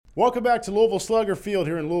Welcome back to Louisville Slugger Field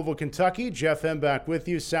here in Louisville, Kentucky. Jeff M. back with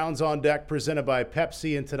you. Sounds on Deck presented by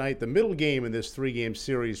Pepsi. And tonight, the middle game in this three-game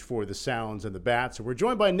series for the Sounds and the Bats. And we're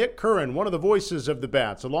joined by Nick Curran, one of the voices of the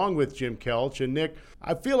Bats, along with Jim Kelch. And Nick,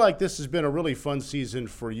 I feel like this has been a really fun season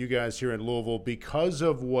for you guys here in Louisville because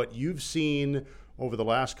of what you've seen over the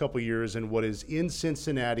last couple of years and what is in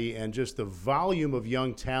Cincinnati and just the volume of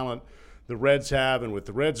young talent the Reds have. And with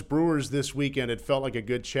the Reds Brewers this weekend, it felt like a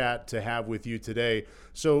good chat to have with you today.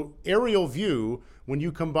 So aerial view, when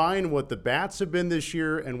you combine what the Bats have been this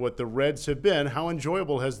year and what the Reds have been, how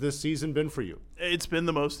enjoyable has this season been for you? It's been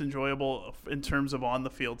the most enjoyable in terms of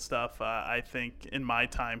on-the-field stuff, I think, in my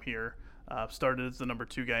time here. Started as the number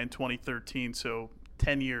 2 guy in 2013, so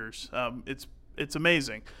 10 years. It's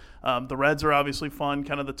amazing. The Reds are obviously fun,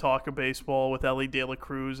 kind of the talk of baseball with Elly De La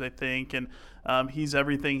Cruz, I think, and he's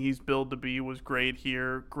everything he's billed to be. Was great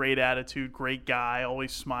here, great attitude, great guy,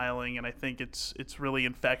 always smiling, and I think it's really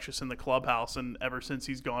infectious in the clubhouse, and ever since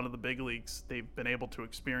he's gone to the big leagues, they've been able to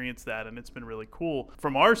experience that, and it's been really cool.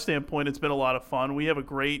 From our standpoint, it's been a lot of fun. We have a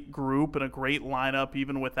great group and a great lineup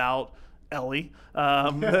even without Elly. I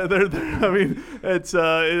mean,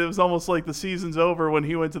 it was almost like the season's over when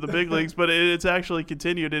he went to the big leagues, but it's actually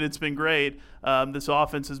continued, and it's been great. This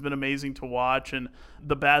offense has been amazing to watch, and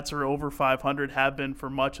the Bats are over 500, have been for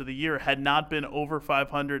much of the year, had not been over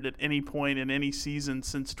 500 at any point in any season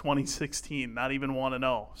since 2016, not even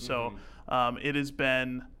 1-0. So it has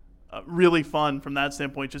been really fun from that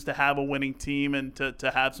standpoint, just to have a winning team and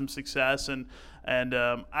to have some success. And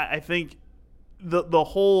I think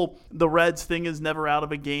the Reds thing is never out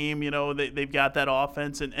of a game. You know, they've got that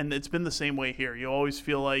offense, and it's been the same way here. You always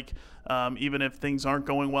feel like even if things aren't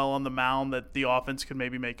going well on the mound, that the offense can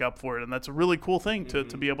maybe make up for it, and that's a really cool thing to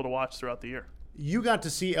be able to watch throughout the year. You got to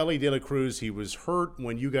see Elly De La Cruz. He was hurt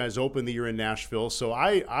when you guys opened the year in Nashville, so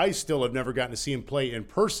I still have never gotten to see him play in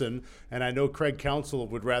person, and I know Craig Counsell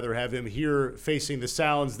would rather have him here facing the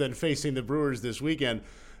Sounds than facing the Brewers this weekend.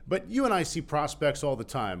 But you and I see prospects all the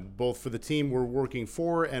time, both for the team we're working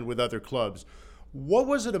for and with other clubs. What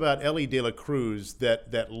was it about Elly De La Cruz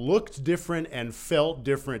that looked different and felt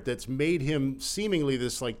different that's made him seemingly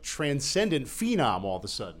this like transcendent phenom all of a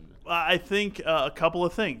sudden? I think a couple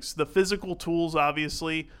of things. The physical tools,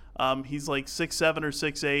 obviously. He's like 6'7" or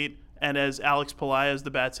 6'8", and as Alex Pelaez,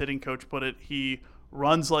 the Bats hitting coach, put it, he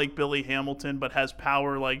runs like Billy Hamilton, but has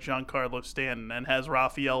power like Giancarlo Stanton and has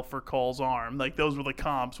Rafael Furcal's arm. Like, those were the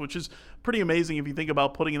comps, which is pretty amazing if you think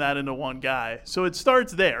about putting that into one guy. So it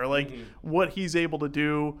starts there, like what he's able to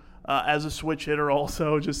do as a switch hitter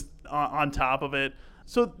also, just on top of it.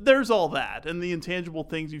 So there's all that, and the intangible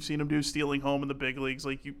things you've seen him do, stealing home in the big leagues.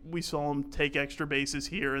 Like we saw him take extra bases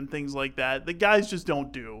here and things like that. The guys just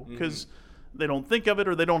don't do because they don't think of it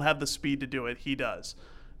or they don't have the speed to do it. He does.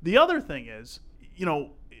 The other thing is, you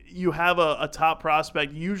know, you have a top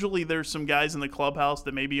prospect. Usually there's some guys in the clubhouse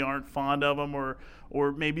that maybe aren't fond of him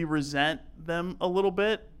or maybe resent them a little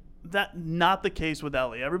bit. That not the case with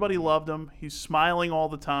Elly. Everybody loved him. He's smiling all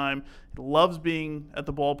the time. He loves being at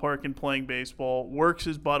the ballpark and playing baseball, works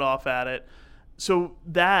his butt off at it. So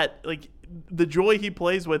that, like, the joy he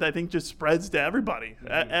plays with, I think just spreads to everybody.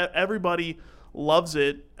 Everybody loves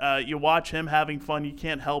it. You watch him having fun, you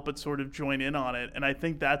can't help but sort of join in on it. And I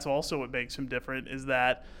think that's also what makes him different, is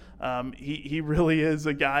that he really is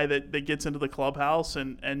a guy that gets into the clubhouse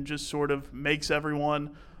and just sort of makes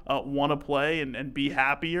everyone want to play and be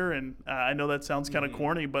happier. And I know that sounds kind of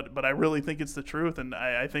corny, but I really think it's the truth. And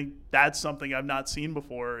I think that's something I've not seen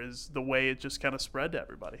before, is the way it just kind of spread to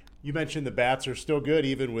everybody. You mentioned the Bats are still good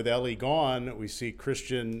even with Elly gone. We see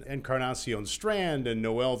Christian Encarnacion Strand and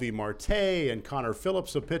Noelvi Marte and Connor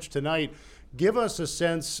Phillips will pitch tonight. Give us a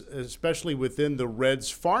sense, especially within the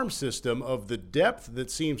Reds farm system, of the depth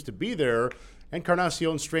that seems to be there.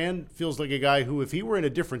 Encarnacion Strand feels like a guy who, if he were in a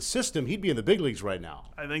different system, he'd be in the big leagues right now.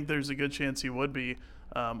 I think there's a good chance he would be.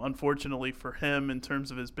 Unfortunately for him, in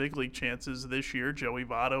terms of his big league chances this year, Joey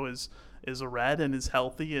Votto is a Red and is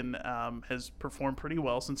healthy and has performed pretty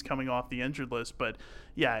well since coming off the injured list. But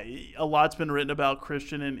yeah, a lot's been written about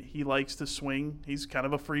Christian, and he likes to swing. He's kind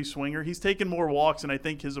of a free swinger. He's taken more walks, and I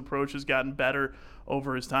think his approach has gotten better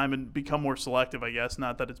over his time and become more selective, I guess.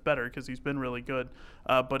 Not that it's better, because he's been really good.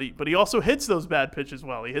 But he also hits those bad pitches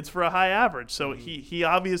well. He hits for a high average. So he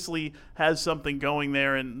obviously has something going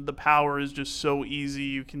there, and the power is just so easy.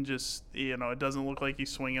 You can just, it doesn't look like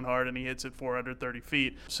he's swinging hard, and he hits it 430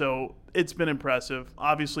 feet. So it's been impressive.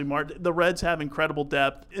 Obviously, the Reds have incredible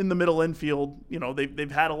depth in the middle infield.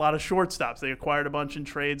 They've had a lot of shortstops. They acquired a bunch in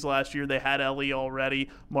trades last year. They had Elly already.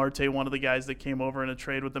 Marte, one of the guys that came over in a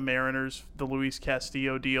trade with the Mariners, the Luis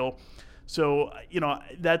Castillo deal. So,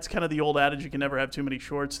 that's kind of the old adage, you can never have too many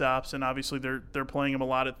shortstops, and obviously they're playing him a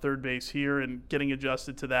lot at third base here and getting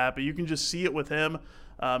adjusted to that. But you can just see it with him.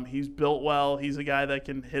 He's built well. He's a guy that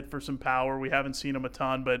can hit for some power. We haven't seen him a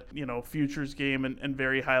ton, but, futures game and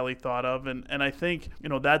very highly thought of. And I think,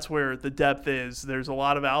 that's where the depth is. There's a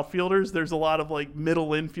lot of outfielders. There's a lot of middle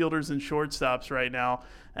infielders and shortstops right now.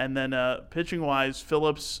 And then pitching-wise,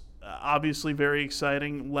 Phillips, obviously very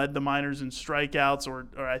exciting, led the minors in strikeouts, or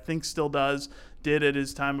I think still did at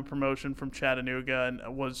his time of promotion from Chattanooga,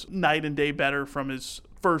 and was night and day better from his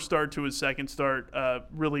first start to his second start.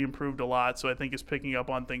 Really improved a lot, so I think is picking up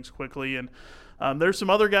on things quickly. And there's some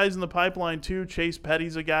other guys in the pipeline too. Chase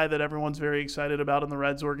Petty's a guy that everyone's very excited about in the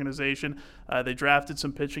Reds organization. They drafted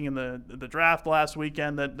some pitching in the draft last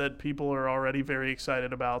weekend that people are already very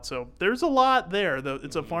excited about. So there's a lot there.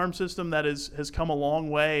 It's a farm system that has come a long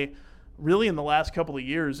way really in the last couple of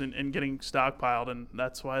years in getting stockpiled, and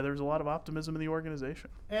that's why there's a lot of optimism in the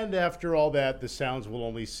organization. And after all that, the Sounds will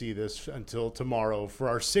only see this until tomorrow for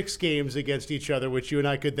our 6 games against each other, which you and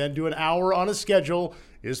I could then do an hour on a schedule.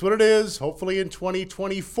 Is what it is. Hopefully in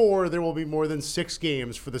 2024, there will be more than 6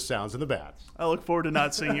 games for the Sounds and the Bats. I look forward to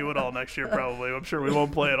not seeing you at all next year, probably. I'm sure we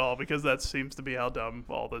won't play at all because that seems to be how dumb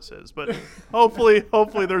all this is. But hopefully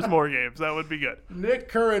there's more games. That would be good. Nick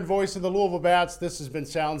Curran, voice of the Louisville Bats. This has been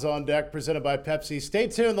Sounds on Deck, presented by Pepsi. Stay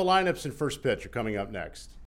tuned. The lineups and first pitch are coming up next.